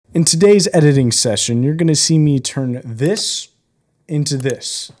In today's editing session, you're going to see me turn this into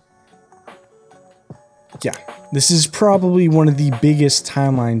this. Yeah, this is probably one of the biggest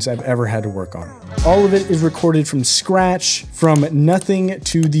timelines I've ever had to work on. All of it is recorded from scratch, from nothing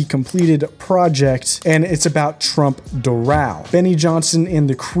to the completed project, and it's about Trump Doral. Benny Johnson and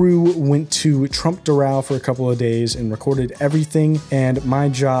the crew went to Trump Doral for a couple of days and recorded everything, and my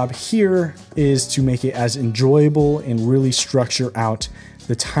job here is to make it as enjoyable and really structure out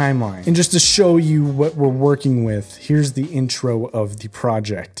the timeline. And just to show you what we're working with, here's the intro of the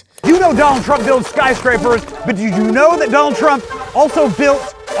project. You know Donald Trump builds skyscrapers, but did you know that Donald Trump also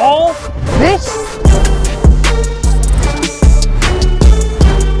built all this?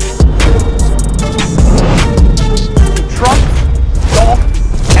 Trump's golf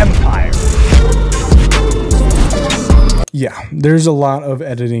empire. Yeah, there's a lot of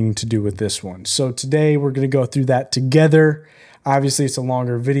editing to do with this one. So today we're going to go through that together. Obviously, it's a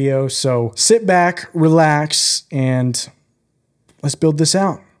longer video, so sit back, relax, and let's build this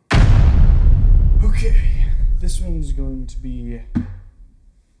out. Okay, this one's going to be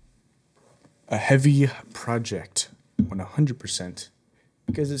a heavy project, 100%,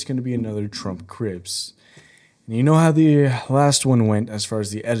 because it's going to be another Trump Cribs. And you know how the last one went as far as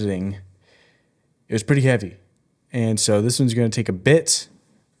the editing. It was pretty heavy. And so this one's going to take a bit,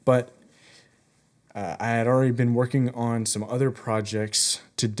 but I had already been working on some other projects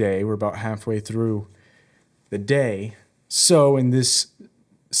today. We're about halfway through the day. So in this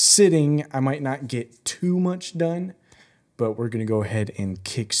sitting, I might not get too much done, but we're going to go ahead and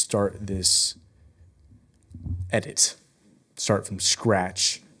kickstart this edit. Start from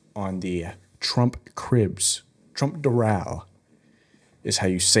scratch on the Trump Cribs. Trump Doral is how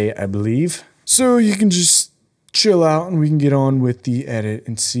you say it, I believe. So you can just chill out and we can get on with the edit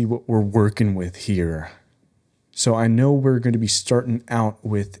and see what we're working with here. So I know we're going to be starting out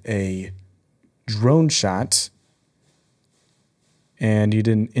with a drone shot, and you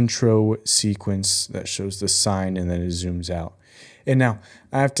did an intro sequence that shows the sign and then it zooms out. And now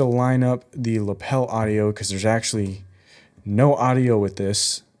I have to line up the lapel audio because there's actually no audio with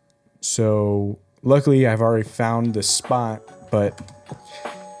this. So luckily I've already found the spot, but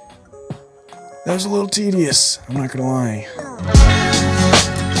that was a little tedious, I'm not gonna lie.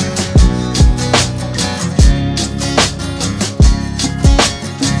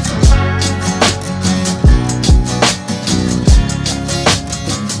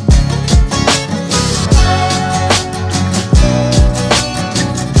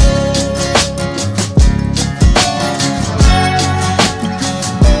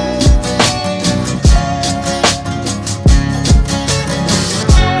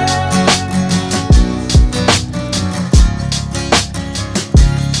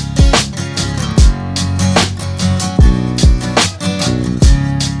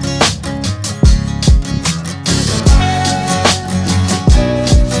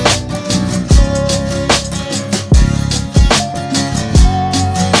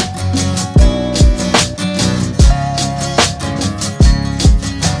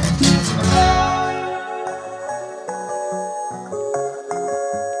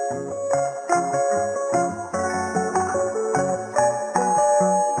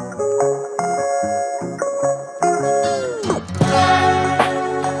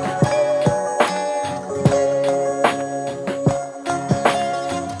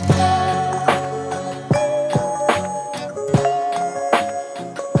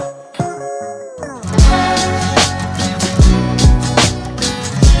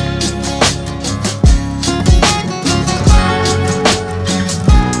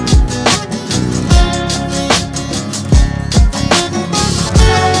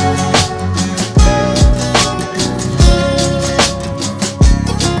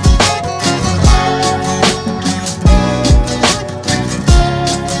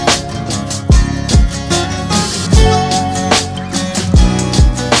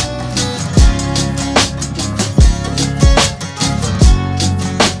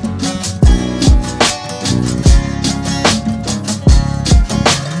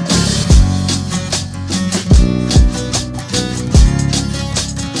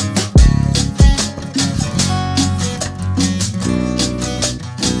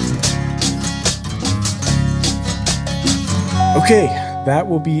 Okay, that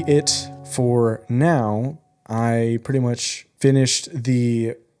will be it for now. I pretty much finished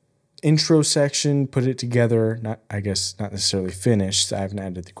the intro section, put it together. I guess not necessarily finished. I haven't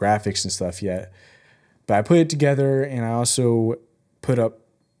added the graphics and stuff yet. But I put it together, and I also put up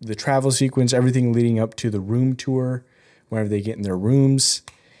the travel sequence, everything leading up to the room tour, whenever they get in their rooms.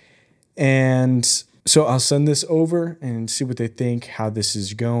 And So I'll send this over and see what they think, how this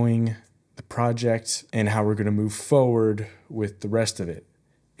is going, the project, and how we're going to move forward with the rest of it.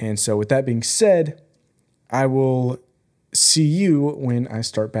 And so with that being said, I will see you when I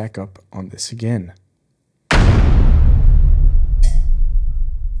start back up on this again.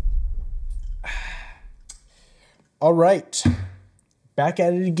 All right, back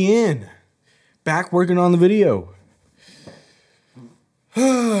at it again. Back working on the video.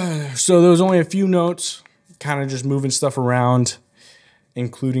 So there was only a few notes, kind of just moving stuff around,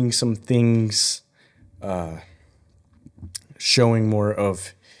 including some things showing more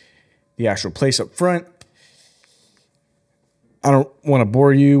of the actual place up front. I don't want to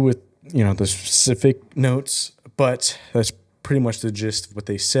bore you with, the specific notes, but that's pretty much the gist of what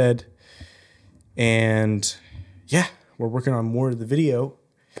they said. And yeah, we're working on more of the video,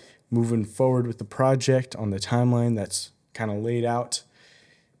 moving forward with the project on the timeline that's kind of laid out.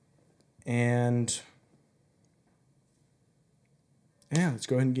 And yeah, let's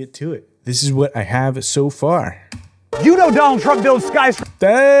go ahead and get to it. This is what I have so far. You know Donald Trump builds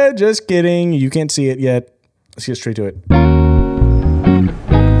skyscrapers. Just kidding. You can't see it yet. Let's get straight to it.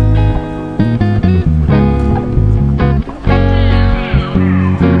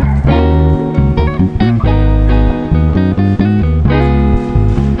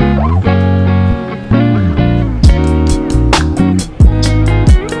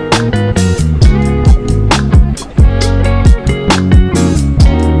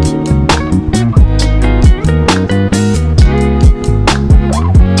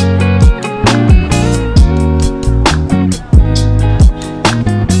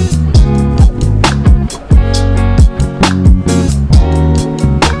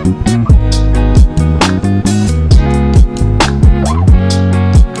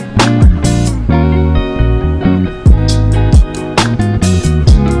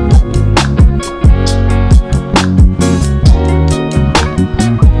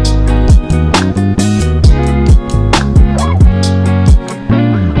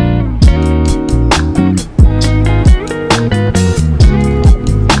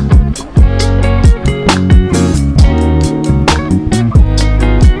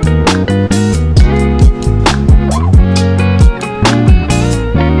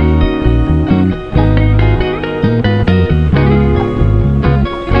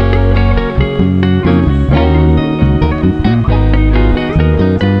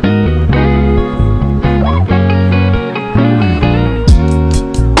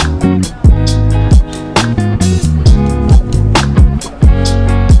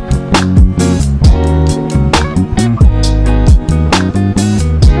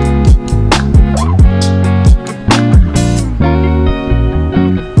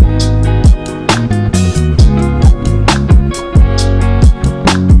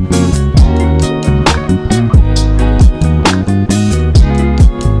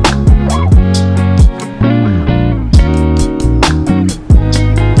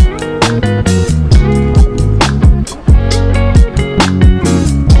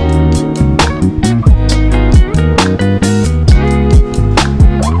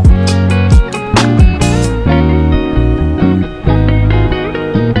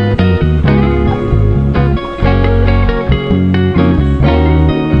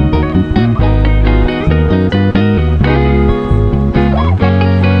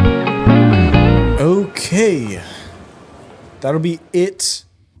 Okay, that'll be it.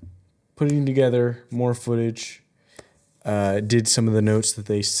 Putting together more footage. Did some of the notes that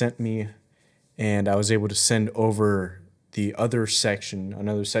they sent me, and I was able to send over the other section,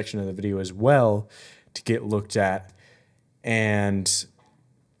 another section of the video as well, to get looked at, and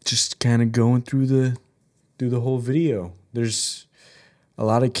just kind of going through the whole video. There's a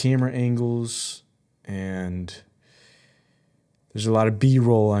lot of camera angles, and there's a lot of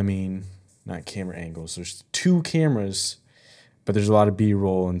B-roll. I mean, not camera angles. There's 2 cameras, but there's a lot of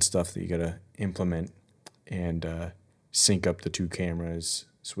B-roll and stuff that you gotta implement and sync up the 2 cameras,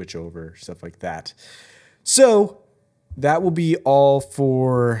 switch over, stuff like that. So that will be all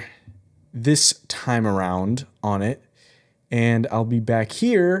for this time around on it, and I'll be back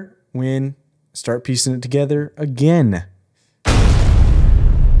here when I start piecing it together again.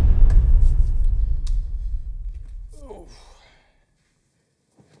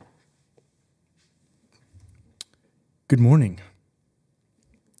 Good morning.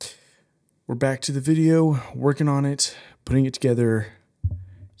 We're back to the video, working on it, putting it together.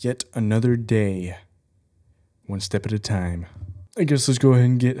 Yet another day, one step at a time. I guess let's go ahead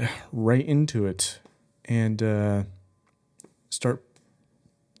and get right into it and start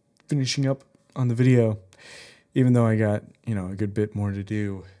finishing up on the video, even though I got, a good bit more to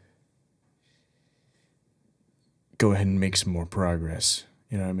do. go ahead and make some more progress.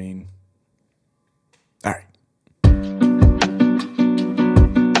 You know what I mean? All right.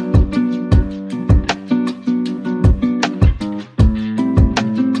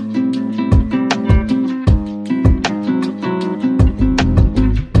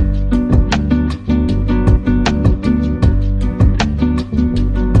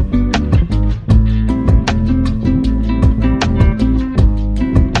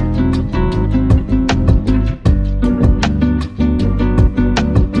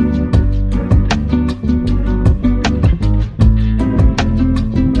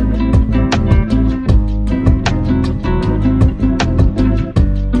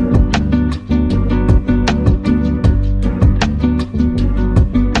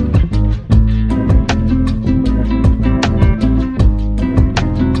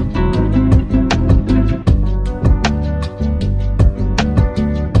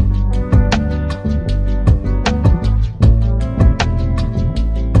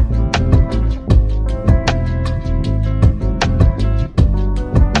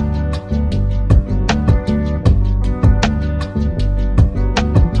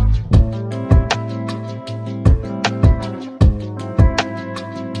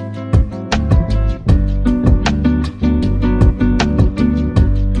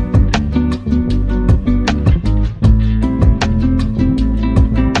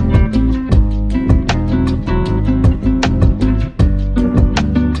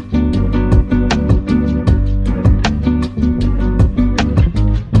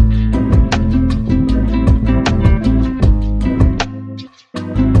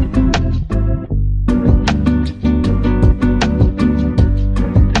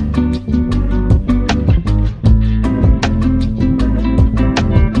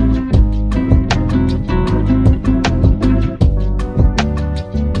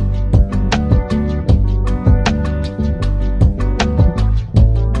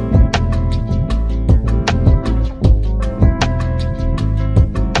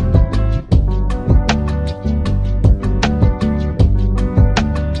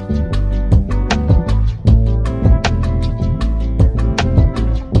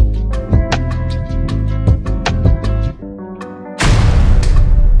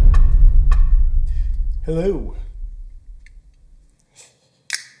 Hello.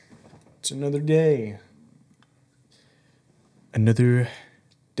 It's another day. Another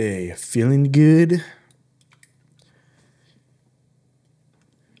day. Feeling good.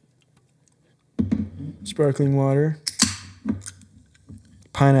 Sparkling water.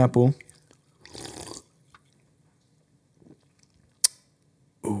 Pineapple.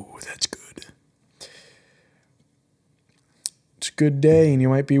 Ooh, that's good. It's a good day, and you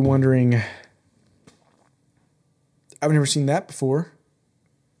might be wondering, I've never seen that before.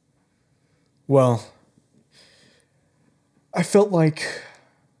 Well, I felt like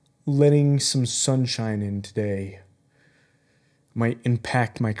letting some sunshine in today might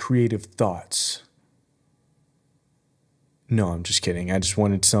impact my creative thoughts. No, I'm just kidding. I just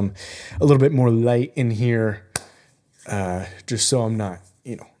wanted a little bit more light in here, just so I'm not,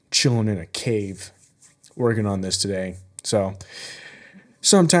 chilling in a cave working on this today. So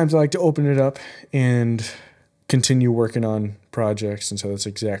sometimes I like to open it up and continue working on projects, and so that's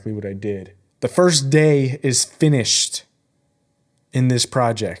exactly what I did. The first day is finished in this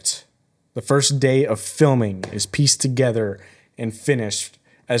project. The first day of filming is pieced together and finished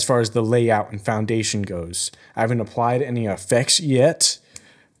as far as the layout and foundation goes. I haven't applied any effects yet,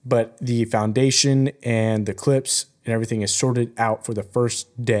 but the foundation and the clips and everything is sorted out for the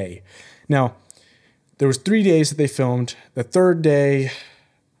first day. Now, there was 3 days that they filmed. The third day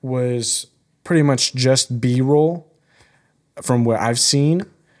was pretty much just B-roll from what I've seen.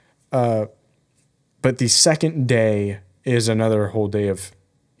 But the second day is another whole day of,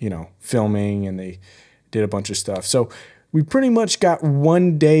 filming, and they did a bunch of stuff. So we pretty much got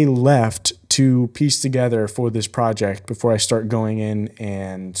 1 day left to piece together for this project before I start going in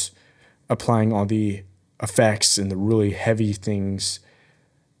and applying all the effects and the really heavy things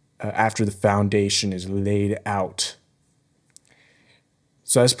after the foundation is laid out.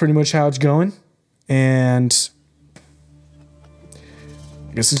 So that's pretty much how it's going. And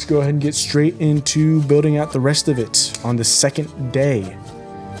I guess let's go ahead and get straight into building out the rest of it on the second day.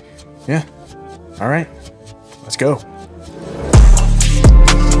 Yeah. All right. Let's go.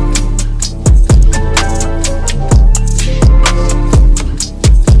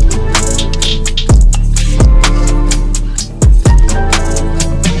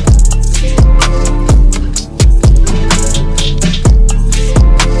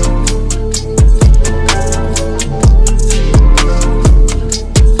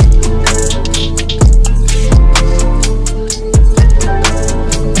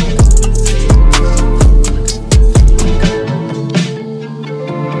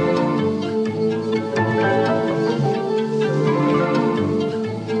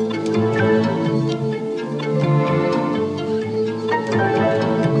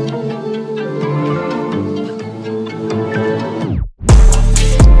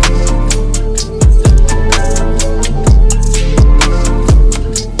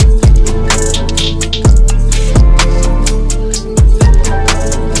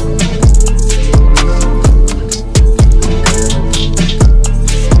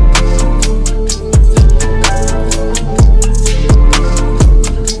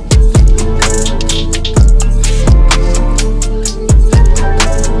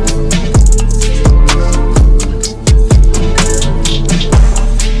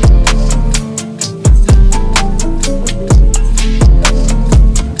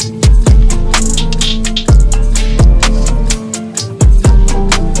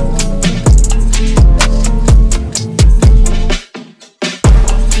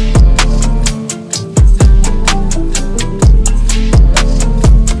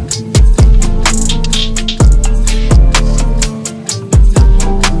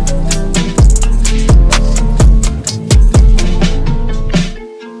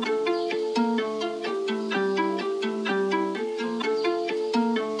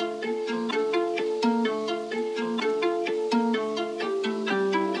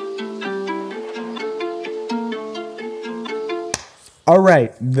 All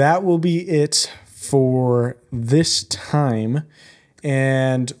right, that will be it for this time.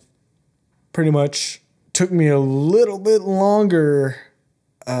 And pretty much took me a little bit longer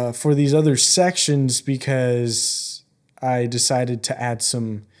for these other sections because I decided to add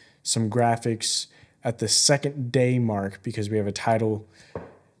some graphics at the second day mark because we have a title.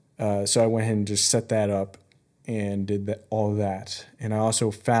 So I went ahead and just set that up and did all that. And I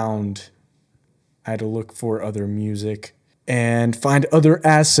also found I had to look for other music and find other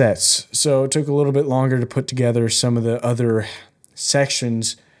assets. So it took a little bit longer to put together some of the other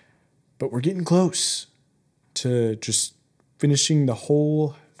sections, but we're getting close to just finishing the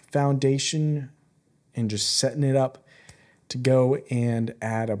whole foundation and just setting it up to go and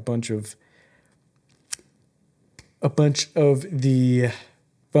add a bunch of the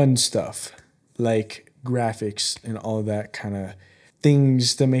fun stuff like graphics and all that kind of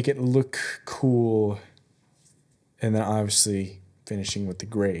things to make it look cool, and then obviously finishing with the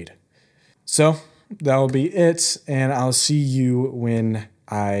grade. So that will be it, and I'll see you when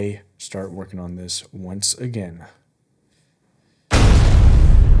I start working on this once again.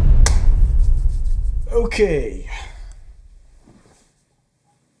 Okay.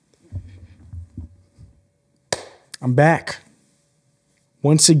 I'm back.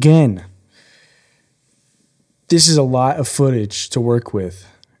 Once again. This is a lot of footage to work with.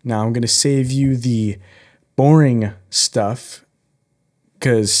 Now I'm going to save you the boring stuff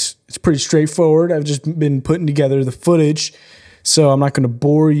because it's pretty straightforward. I've just been putting together the footage, so I'm not going to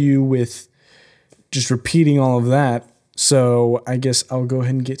bore you with just repeating all of that. So I guess I'll go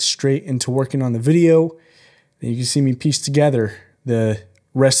ahead and get straight into working on the video. And you can see me piece together the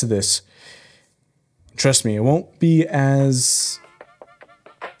rest of this. Trust me, it won't be as...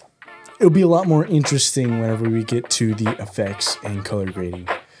 It'll be a lot more interesting whenever we get to the effects and color grading.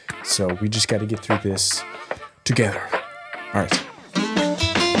 So we just got to get through this together. All right.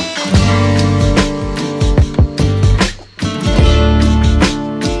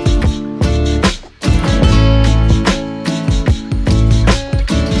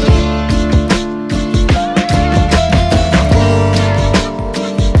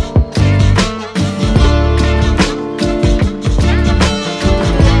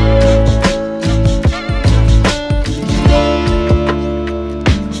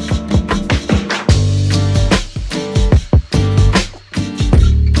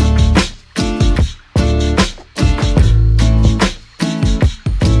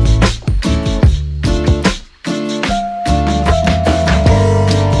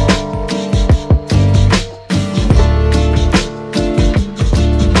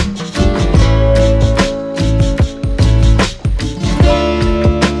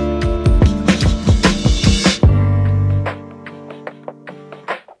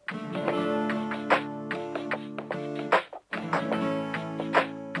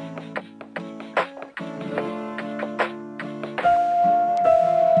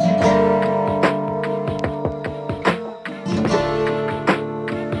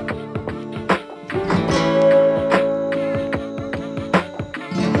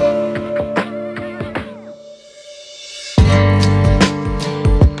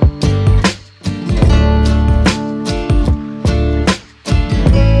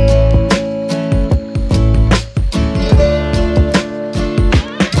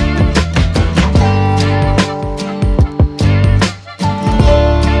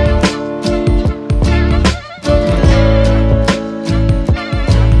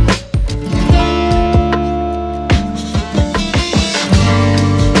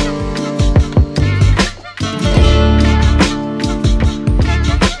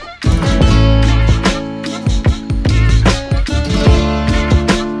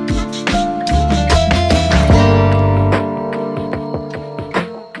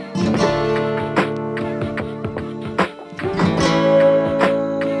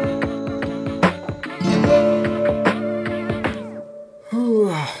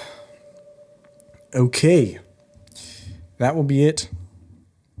 Okay, that will be it.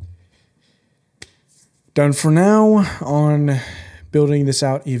 Done for now on building this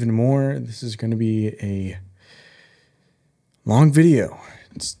out even more. This is going to be a long video.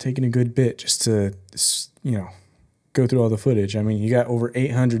 It's taking a good bit just to, go through all the footage. I mean, you got over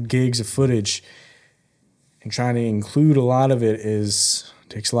 800 gigs of footage, and trying to include a lot of it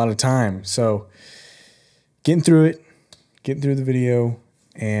takes a lot of time. So getting through the video,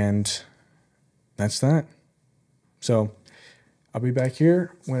 and that's that. So I'll be back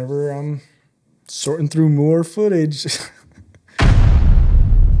here whenever I'm sorting through more footage.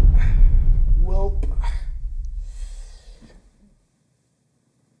 Well,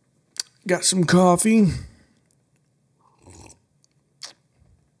 got some coffee.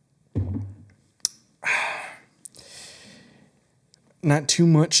 not too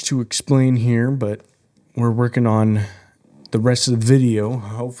much to explain here, but we're working on the rest of the video.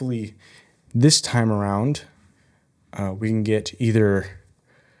 Hopefully this time around, we can get either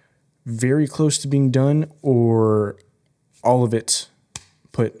very close to being done or all of it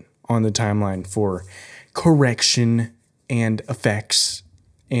put on the timeline for correction and effects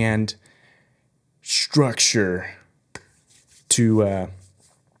and structure to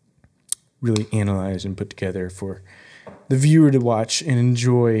really analyze and put together for the viewer to watch and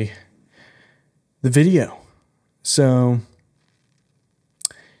enjoy the video. So,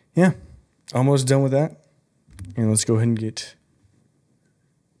 yeah, almost done with that. And let's go ahead and get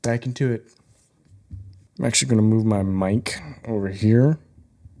back into it. I'm actually going to move my mic over here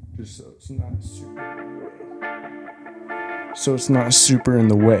just so it's not super in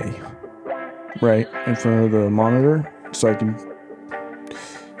the way, right in front of the monitor, so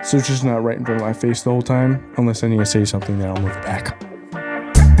it's just not right in front of my face the whole time, unless I need to say something, then I'll move it back.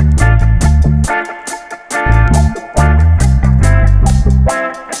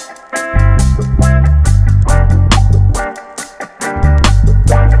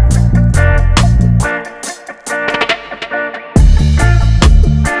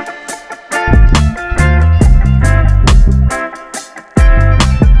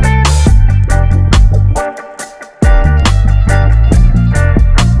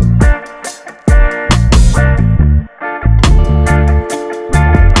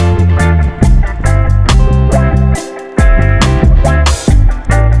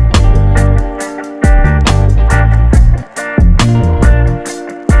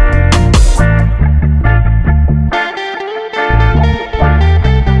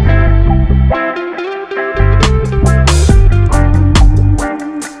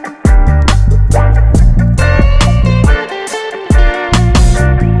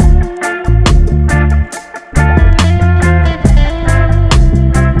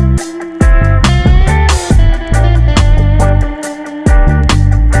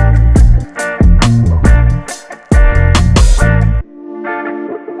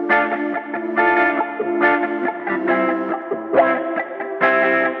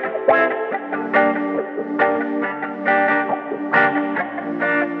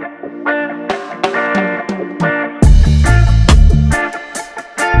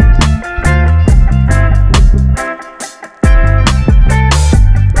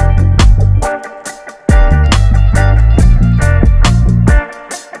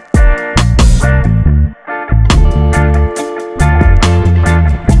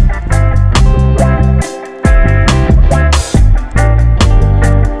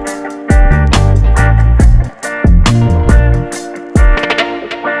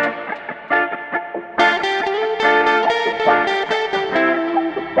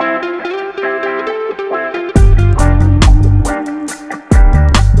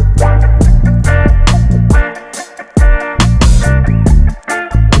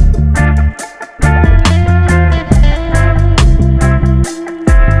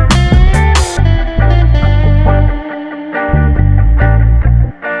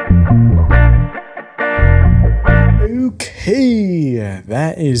 Okay,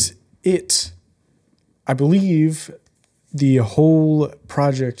 that is it. I believe the whole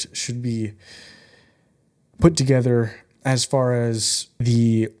project should be put together as far as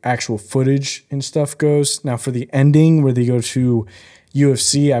the actual footage and stuff goes. Now, for the ending where they go to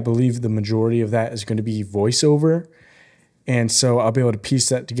UFC, I believe the majority of that is going to be voiceover. And so I'll be able to piece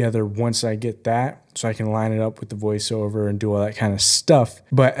that together once I get that, so I can line it up with the voiceover and do all that kind of stuff.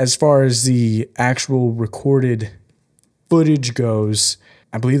 But as far as the actual recorded footage goes,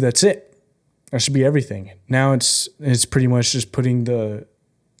 I believe that's it. That should be everything. Now it's pretty much just putting the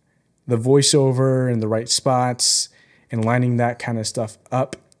voiceover in the right spots and lining that kind of stuff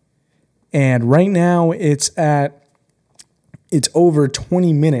up. And right now it's over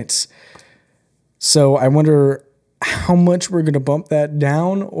 20 minutes. So I wonder how much we're going to bump that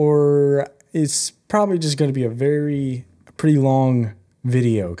down, or it's probably just going to be a pretty long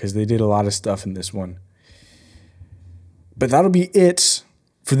video because they did a lot of stuff in this one. But that'll be it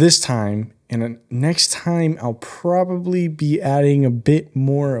for this time. And next time I'll probably be adding a bit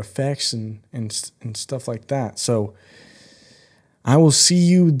more effects and stuff like that. So I will see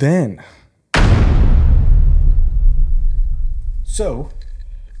you then. So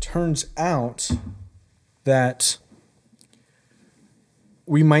turns out that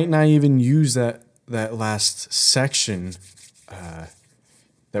we might not even use that last section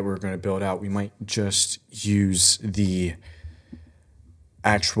that we're going to build out. We might just use the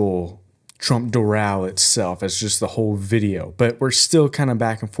actual Trump Doral itself as just the whole video. But we're still kind of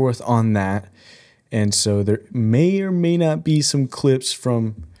back and forth on that. And so there may or may not be some clips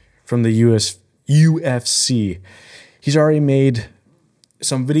from the UFC. He's already made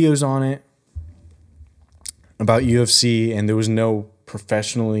some videos on it about UFC, and there was no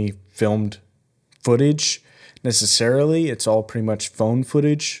professionally filmed footage necessarily. It's all pretty much phone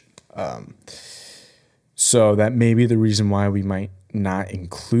footage. So that may be the reason why we might not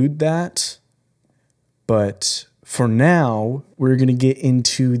include that. But for now, we're going to get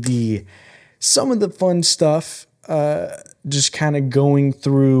into some of the fun stuff, just kind of going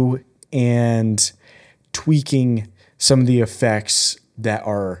through and tweaking some of the effects that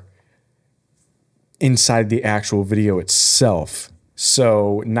are inside the actual video itself.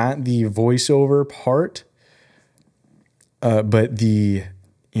 So not the voiceover part, but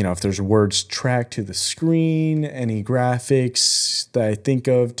if there's words tracked to the screen, any graphics that I think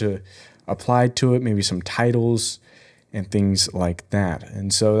of to apply to it, maybe some titles and things like that.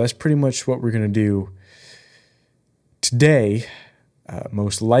 And so that's pretty much what we're going to do today,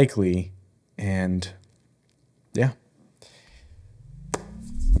 most likely. And yeah,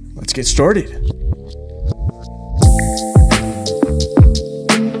 let's get started.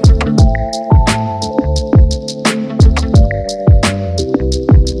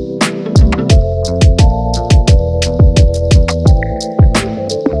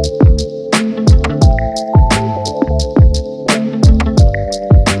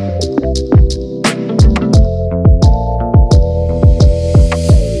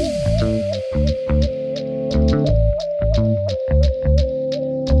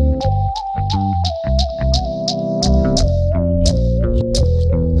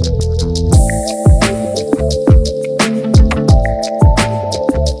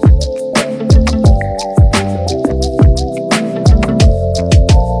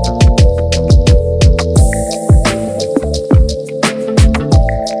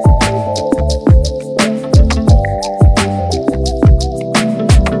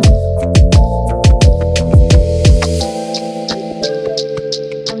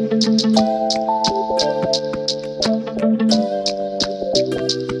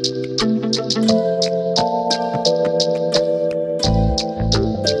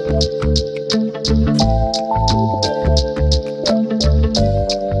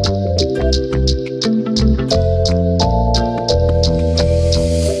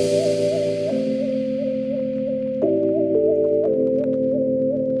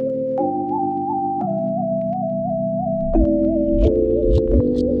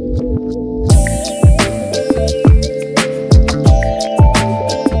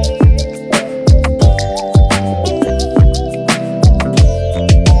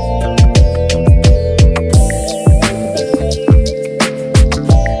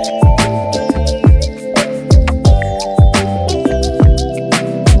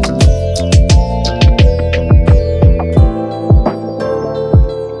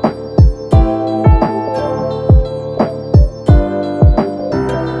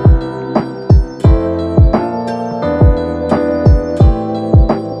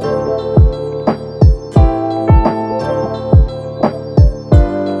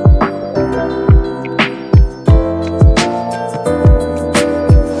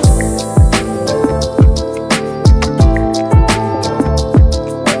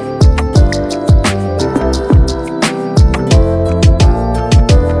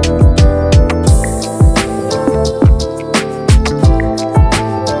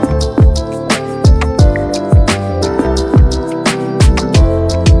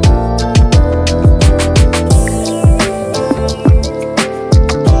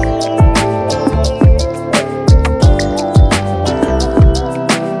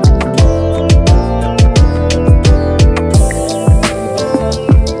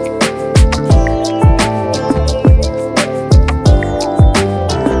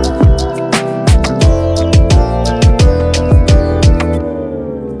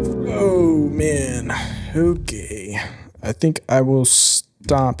 Okay, I think I will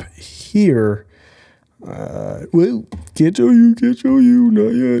stop here. Well, can't show you,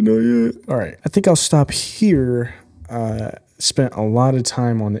 not yet. All right, I think I'll stop here. Spent a lot of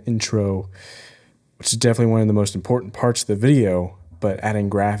time on the intro, which is definitely one of the most important parts of the video, but adding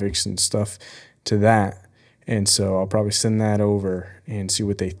graphics and stuff to that. And so I'll probably send that over and see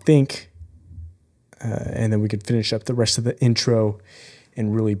what they think. And then we could finish up the rest of the intro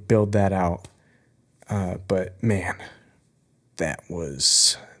and really build that out. But man, that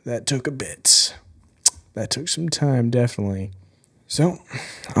took a bit. That took some time, definitely. So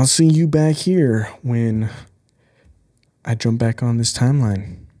I'll see you back here when I jump back on this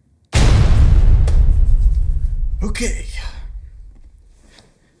timeline. Okay.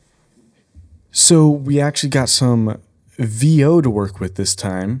 So we actually got some VO to work with this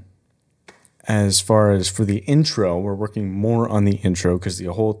time. As far as for the intro, we're working more on the intro because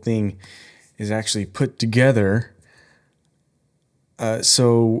the whole thing is actually put together.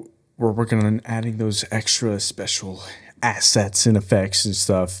 So we're working on adding those extra special assets and effects and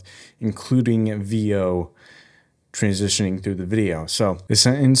stuff, including VO transitioning through the video. So they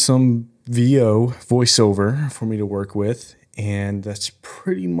sent in some VO voiceover for me to work with, and that's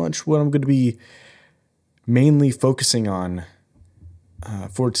pretty much what I'm going to be mainly focusing on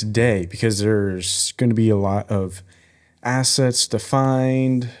for today, because there's going to be a lot of assets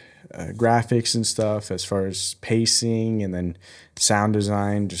defined, graphics and stuff as far as pacing, and then sound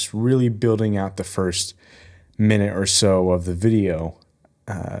design, just really building out the first minute or so of the video,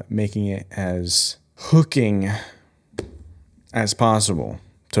 making it as hooking as possible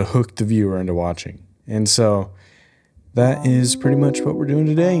to hook the viewer into watching. And so that is pretty much what we're doing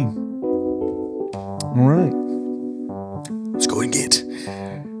today. All right, let's go and get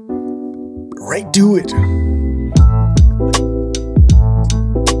right to it.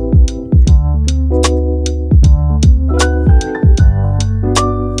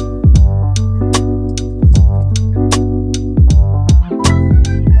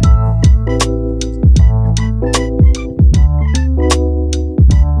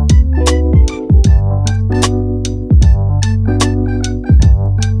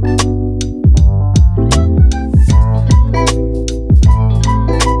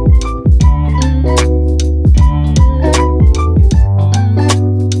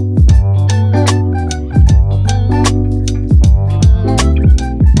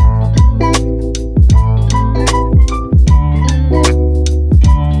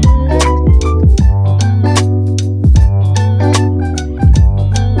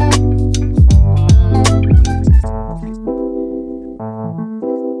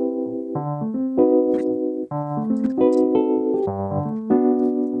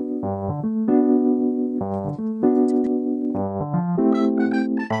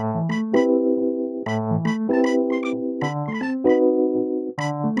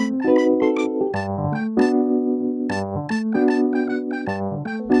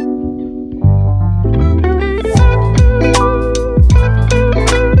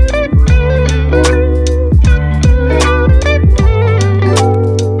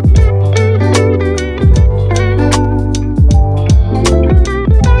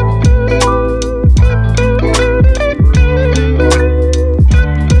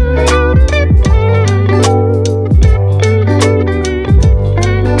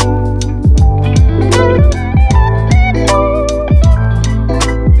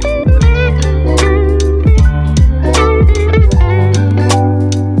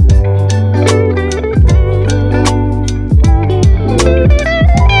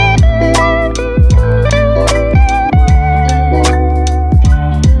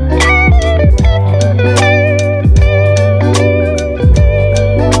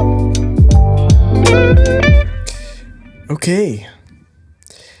 Okay.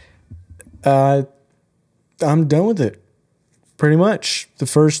 I'm done with it. Pretty much. The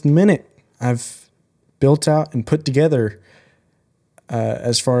first minute I've built out and put together.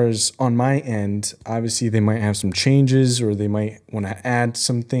 As far as on my end, obviously they might have some changes, or they might want to add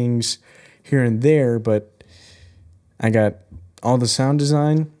some things here and there, but I got all the sound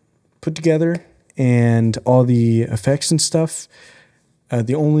design put together and all the effects and stuff.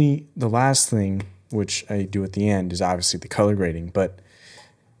 The last thing, which I do at the end, is obviously the color grading. But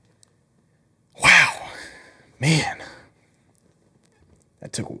wow, man,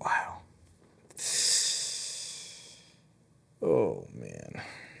 that took a while. Oh man,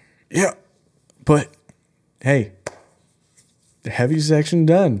 yeah. But hey, the heavy section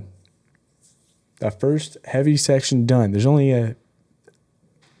done. The first heavy section done. There's only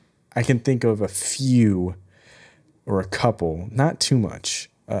I can think of a few or a couple, not too much,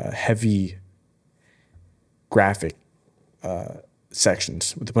 heavy graphic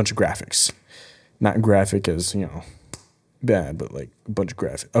sections with a bunch of graphics. Not graphic as, bad, but like a bunch of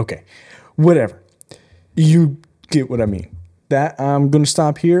graphic. Okay, whatever. You get what I mean. That I'm going to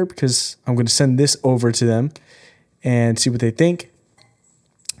stop here because I'm going to send this over to them and see what they think.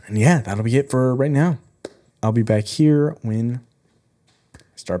 And yeah, that'll be it for right now. I'll be back here when I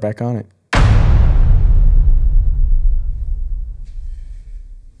start back on it.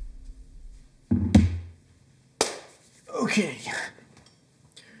 Okay.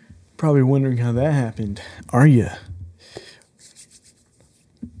 Probably wondering how that happened. Are you?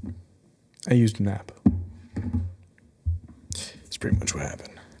 I used an app. That's pretty much what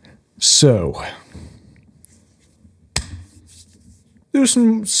happened. So, there were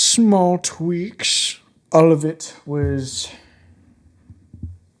some small tweaks. All of it was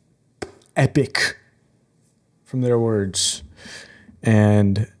epic, from their words.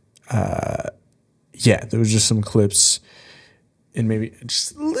 And yeah, there was just some clips and maybe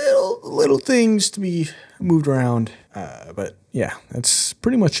just little things to be moved around. But yeah, that's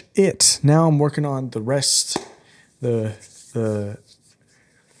pretty much it. Now I'm working on the rest, the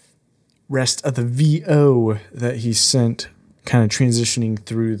rest of the VO that he sent, kind of transitioning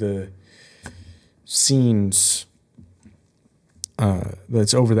through the scenes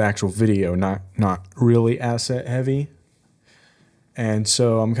that's over the actual video, not really asset heavy. And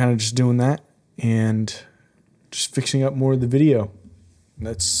so I'm kind of just doing that and just fixing up more of the video.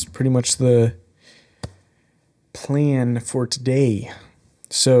 That's pretty much the plan for today.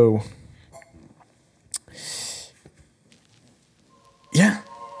 So yeah,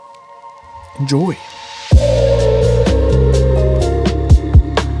 enjoy.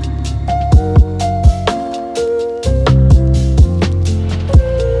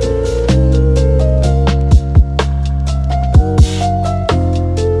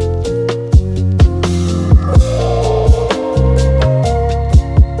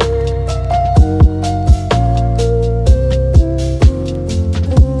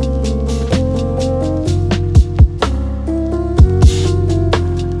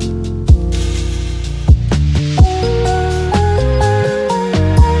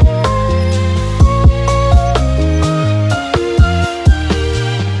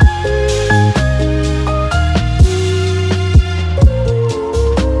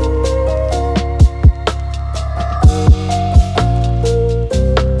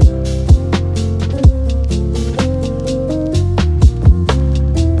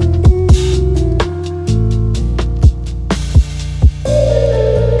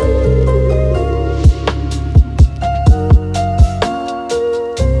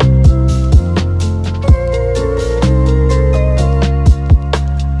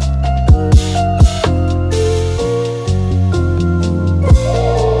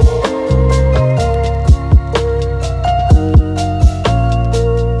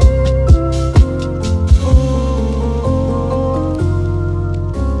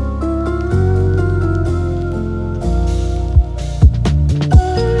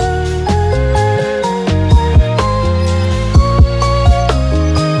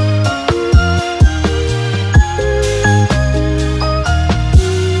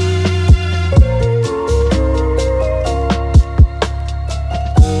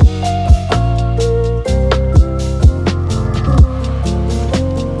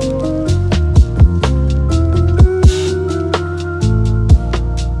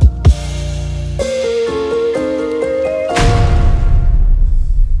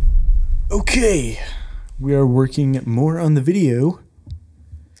 Okay, we are working more on the video.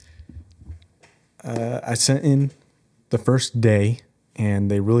 I sent in the first day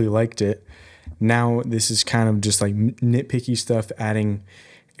and they really liked it. Now this is kind of just like nitpicky stuff, adding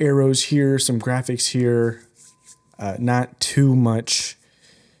arrows here, some graphics here. Not too much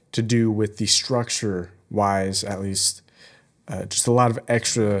to do with the structure wise, at least. Just a lot of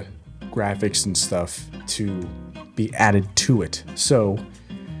extra graphics and stuff to be added to it. So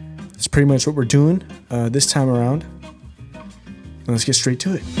that's pretty much what we're doing this time around. Let's get straight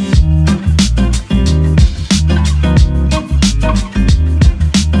to it.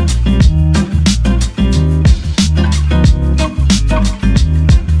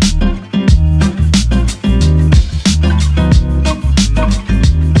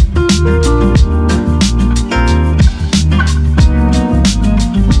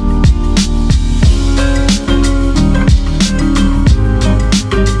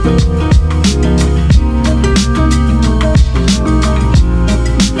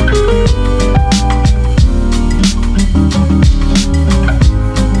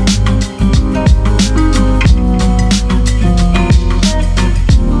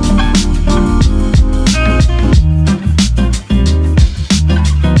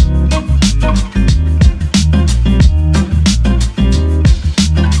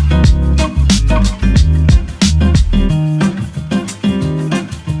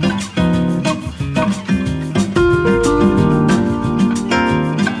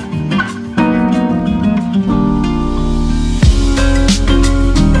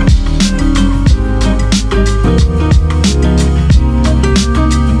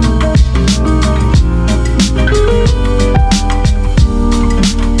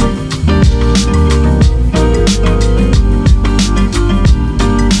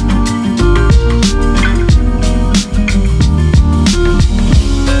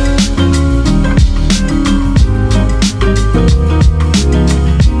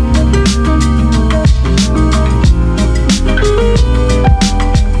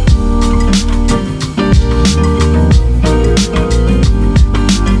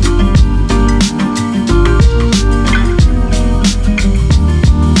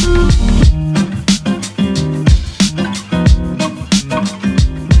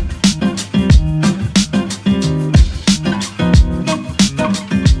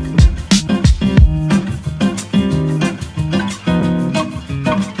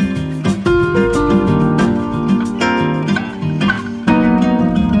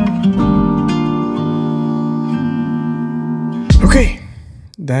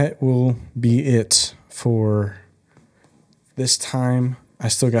 that will be it for this time. I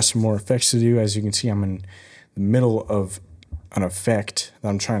still got some more effects to do. As you can see, I'm in the middle of an effect that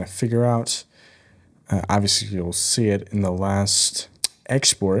I'm trying to figure out. Obviously, you'll see it in the last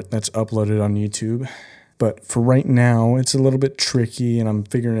export that's uploaded on YouTube. But for right now, it's a little bit tricky and I'm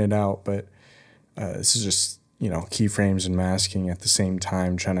figuring it out. But this is just, keyframes and masking at the same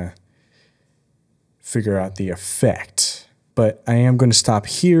time, trying to figure out the effect. But I am going to stop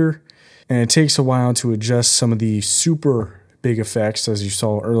here. And it takes a while to adjust some of the super big effects, as you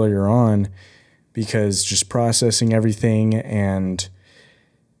saw earlier on, because just processing everything, and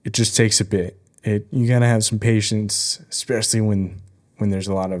it just takes a bit. You gotta have some patience, especially when there's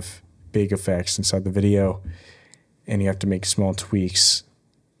a lot of big effects inside the video, and you have to make small tweaks.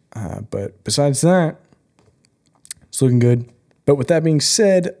 But besides that, it's looking good. But with that being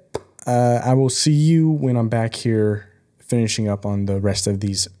said, I will see you when I'm back here finishing up on the rest of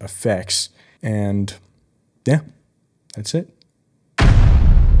these effects. And yeah, that's it.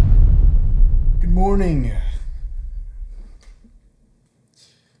 Good morning.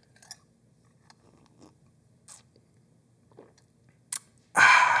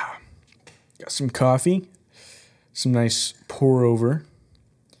 Got some coffee, some nice pour over.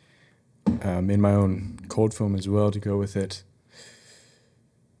 Made my own cold foam as well to go with it.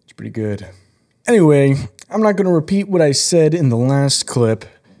 It's pretty good. Anyway, I'm not going to repeat what I said in the last clip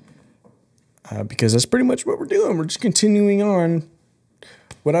because that's pretty much what we're doing. We're just continuing on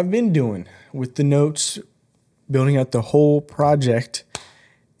what I've been doing with the notes, building out the whole project.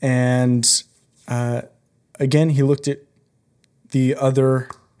 And again, he looked at the other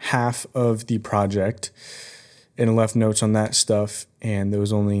half of the project and left notes on that stuff, and there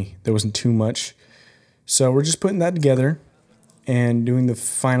wasn't too much. So we're just putting that together and doing the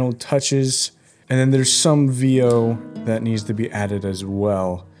final touches. And then there's some VO that needs to be added as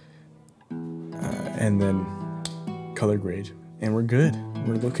well. And then color grade. And we're good.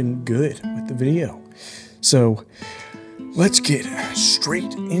 We're looking good with the video. So let's get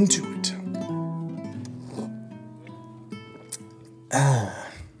straight into it.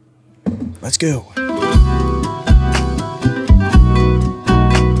 Let's go.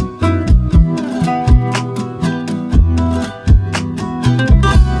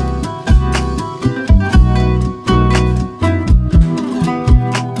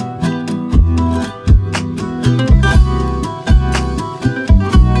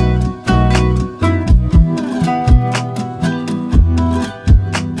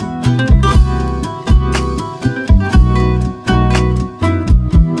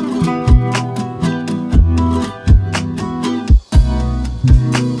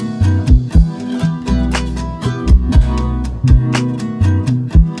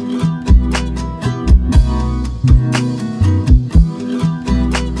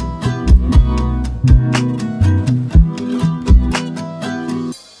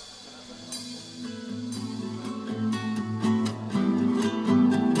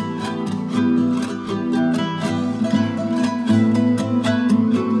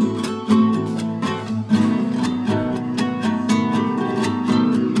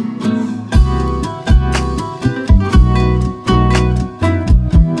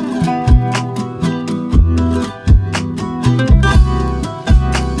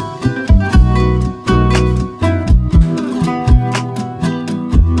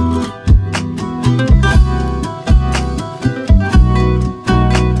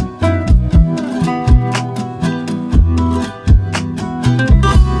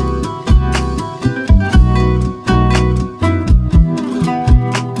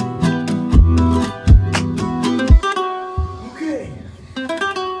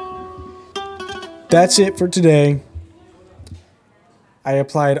 That's it for today. I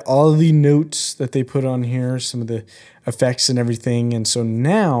applied all the notes that they put on here, some of the effects and everything. And so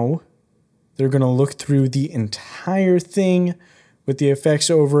now they're going to look through the entire thing with the effects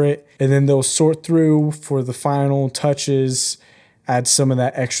over it. And then they'll sort through for the final touches, add some of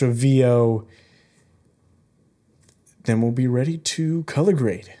that extra VO. Then we'll be ready to color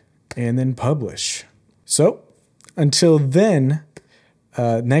grade and then publish. So until then,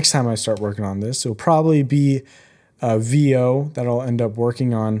 next time I start working on this, it'll probably be a VO that I'll end up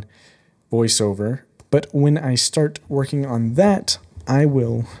working on voiceover. But when I start working on that, I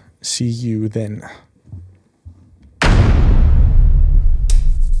will see you then.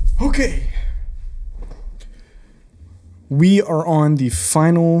 Okay. We are on the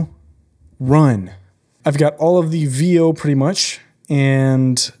final run. I've got all of the VO pretty much,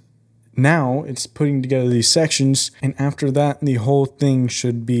 and now it's putting together these sections, and after that, the whole thing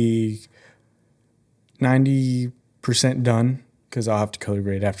should be 90% done, because I'll have to color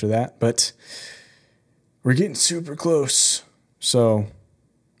grade after that. But we're getting super close. So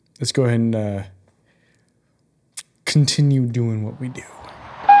let's go ahead and continue doing what we do.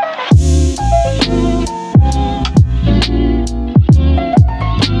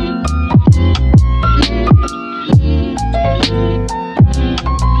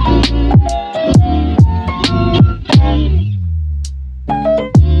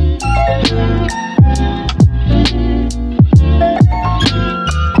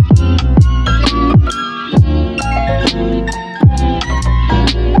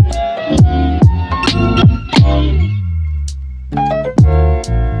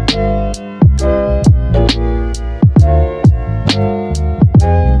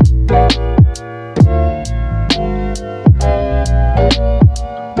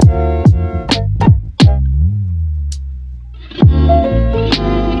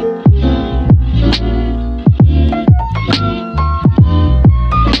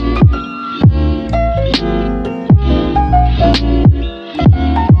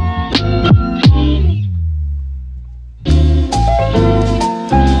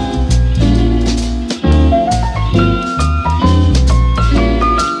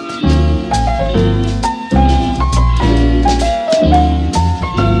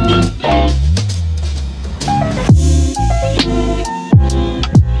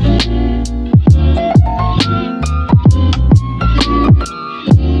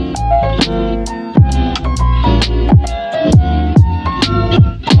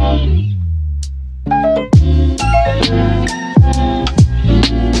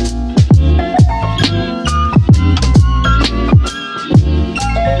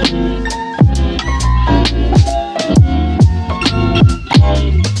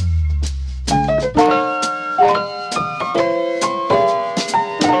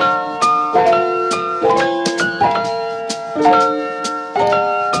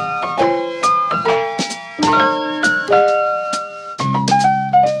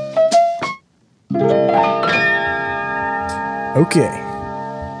 Okay,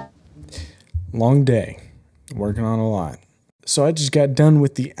 long day, working on a lot. So I just got done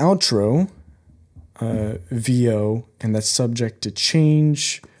with the outro VO, and that's subject to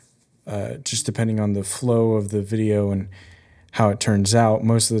change, just depending on the flow of the video and how it turns out.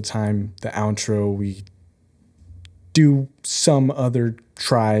 Most of the time, the outro, we do some other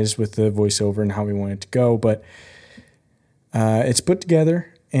tries with the voiceover and how we want it to go, but it's put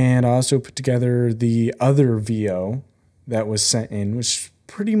together, and I also put together the other VO that was sent in, which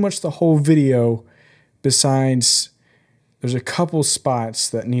pretty much the whole video, besides there's a couple spots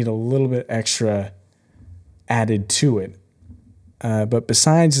that need a little bit extra added to it. But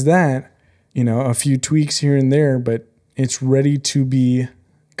besides that, you know, a few tweaks here and there, but it's ready to be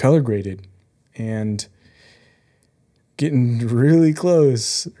color graded and getting really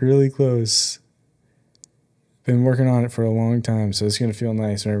close, really close. Been working on it for a long time, so it's going to feel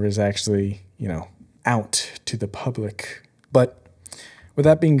nice whenever it's actually, you know, out to the public. But with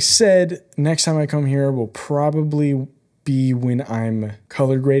that being said, next time I come here will probably be when I'm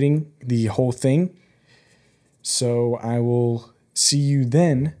color grading the whole thing. So I will see you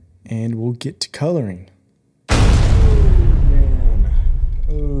then, and we'll get to coloring.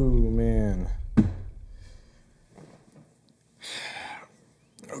 Oh man.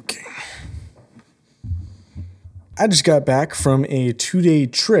 Okay. I just got back from a 2-day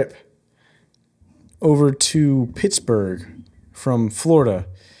trip over to Pittsburgh from Florida,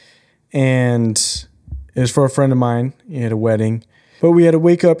 and it was for a friend of mine. He had a wedding, but we had to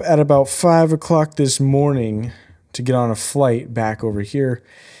wake up at about 5 o'clock this morning to get on a flight back over here,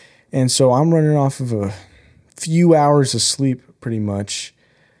 and so I'm running off of a few hours of sleep pretty much,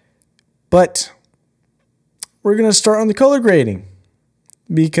 but we're going to start on the color grading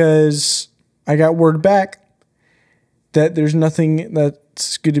because I got word back that there's nothing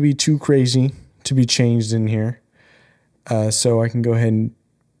that's going to be too crazy to be changed in here. So I can go ahead and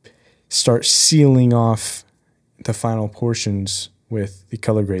start sealing off the final portions with the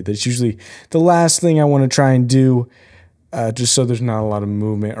color grade. That's usually the last thing I want to try and do, just so there's not a lot of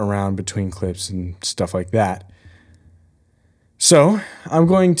movement around between clips and stuff like that. So I'm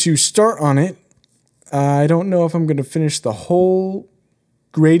going to start on it. I don't know if I'm going to finish the whole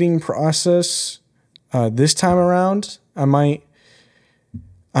grading process this time around. I might.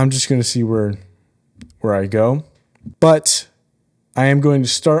 I'm just going to see where I go. But I am going to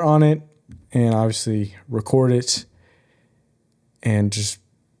start on it and obviously record it and just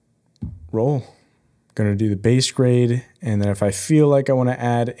roll. Going to do the base grade, and then if I feel like I want to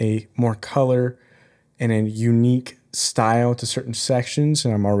add a more color and a unique style to certain sections,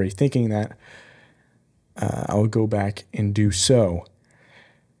 and I'm already thinking that, I will go back and do so.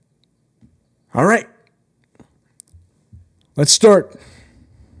 All right. Let's start.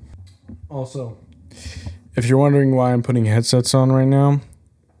 Also, if you're wondering why I'm putting headsets on right now,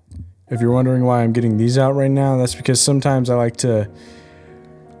 if you're wondering why I'm getting these out right now, that's because sometimes I like to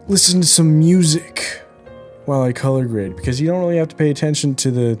listen to some music while I color grade, because you don't really have to pay attention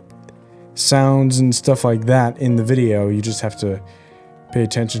to the sounds and stuff like that in the video. You just have to pay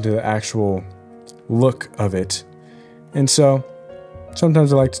attention to the actual look of it. And so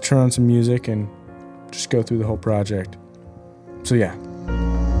sometimes I like to turn on some music and just go through the whole project. So yeah.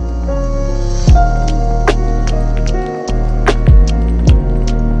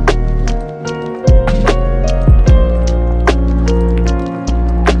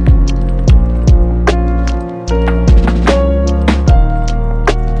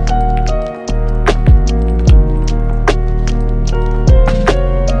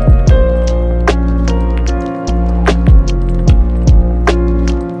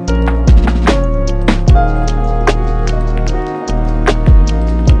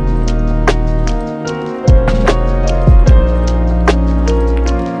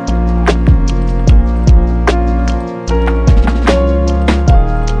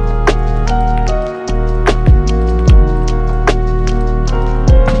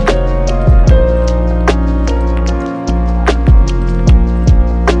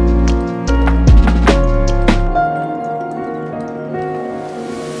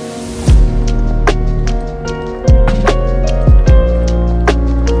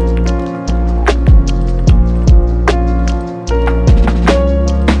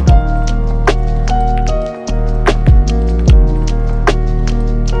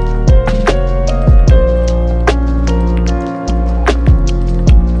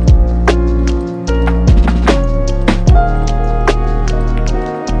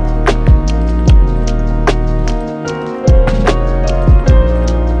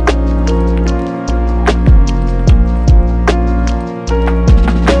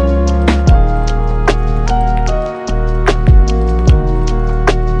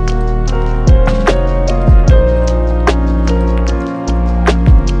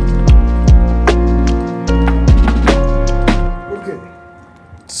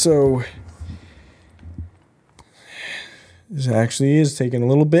 So this actually is taking a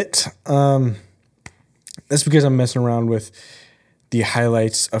little bit. That's because I'm messing around with the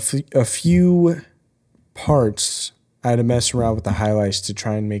highlights. A few parts I had to mess around with the highlights to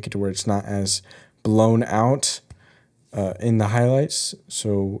try and make it to where it's not as blown out in the highlights.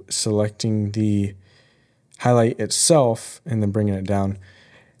 So selecting the highlight itself and then bringing it down.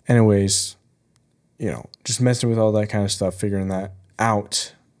 Anyways, you know, just messing with all that kind of stuff, figuring that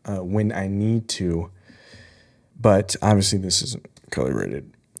out when I need to. But obviously this isn't color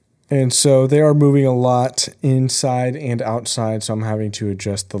graded. And so they are moving a lot inside and outside, so I'm having to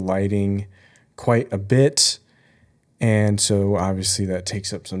adjust the lighting quite a bit. And so obviously that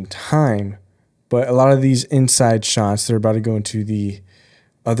takes up some time. But a lot of these inside shots, they're about to go into the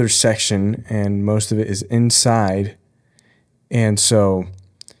other section, and most of it is inside. And so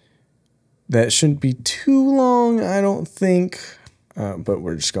that shouldn't be too long, I don't think, but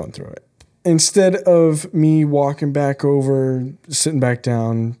we're just going through it. Instead of me walking back over, sitting back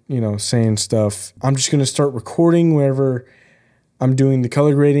down, you know, saying stuff, I'm just going to start recording wherever I'm doing the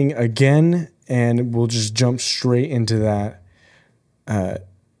color grading again, and we'll just jump straight into that.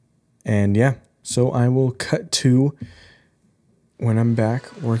 And yeah, so I will cut to when I'm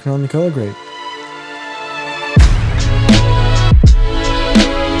back working on the color grade.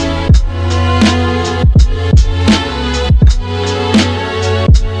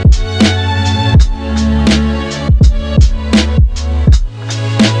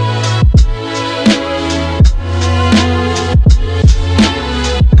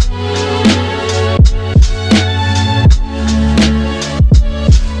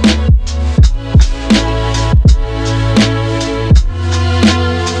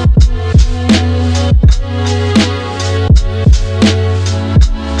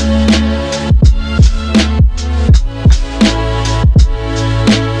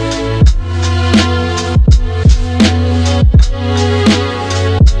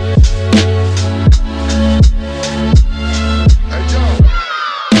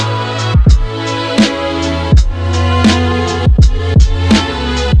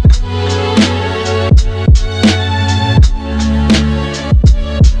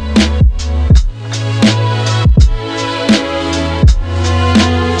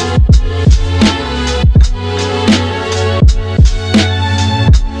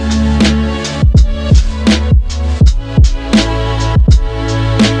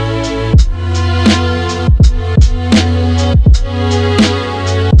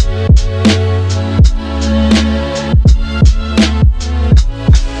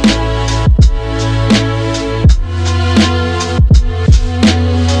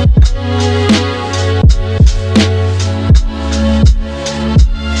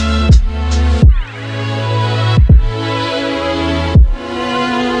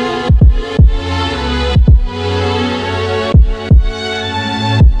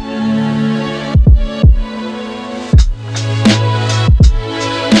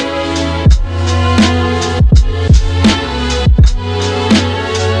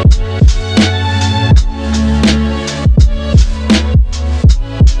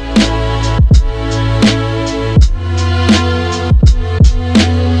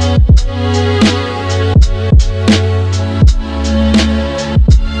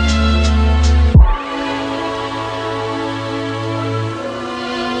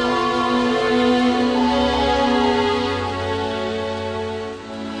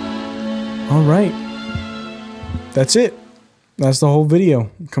 All right. That's it. That's the whole video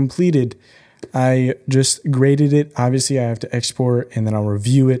completed. I just graded it. Obviously, I have to export and then I'll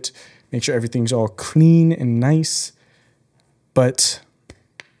review it, make sure everything's all clean and nice. But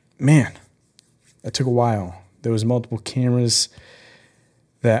man, that took a while. There was multiple cameras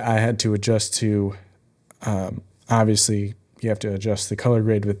that I had to adjust to. Obviously, you have to adjust the color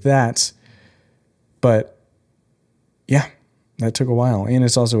grade with that. But yeah, that took a while. And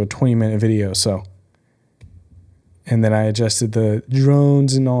it's also a 20-minute video, so. And then I adjusted the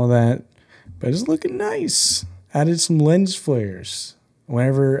drones and all that. But it's looking nice. Added some lens flares.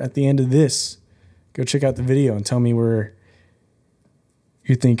 Whenever at the end of this, go check out the video and tell me where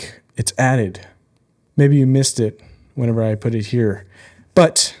you think it's added. Maybe you missed it whenever I put it here.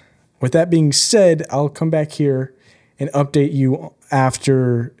 But with that being said, I'll come back here and update you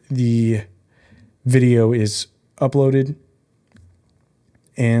after the video is uploaded.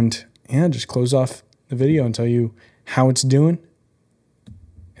 And yeah, just close off the video and tell you how it's doing.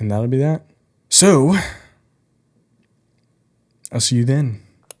 And that'll be that. So, I'll see you then.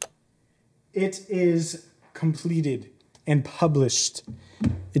 It is completed and published.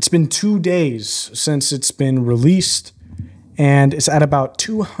 It's been 2 days since it's been released, and it's at about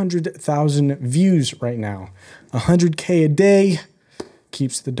 200,000 views right now. 100K a day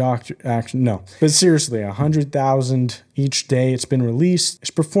keeps the doctor action. No, but seriously, 100,000 each day it's been released.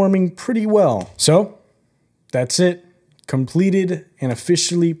 It's performing pretty well. So, that's it. Completed and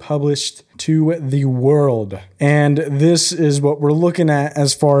officially published to the world. And this is what we're looking at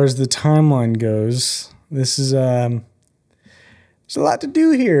as far as the timeline goes. This is there's a lot to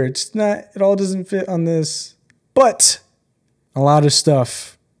do here. It all doesn't fit on this, but a lot of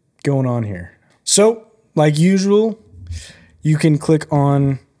stuff going on here. So, like usual, you can click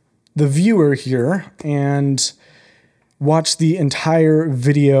on the viewer here and watch the entire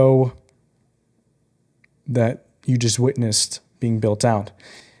video that you just witnessed being built out.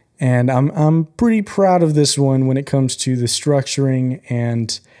 And I'm pretty proud of this one when it comes to the structuring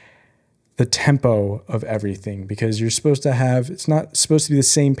and the tempo of everything, because you're supposed to have, it's not supposed to be the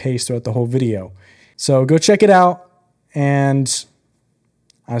same pace throughout the whole video. So go check it out, and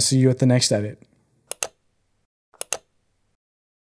I'll see you at the next edit.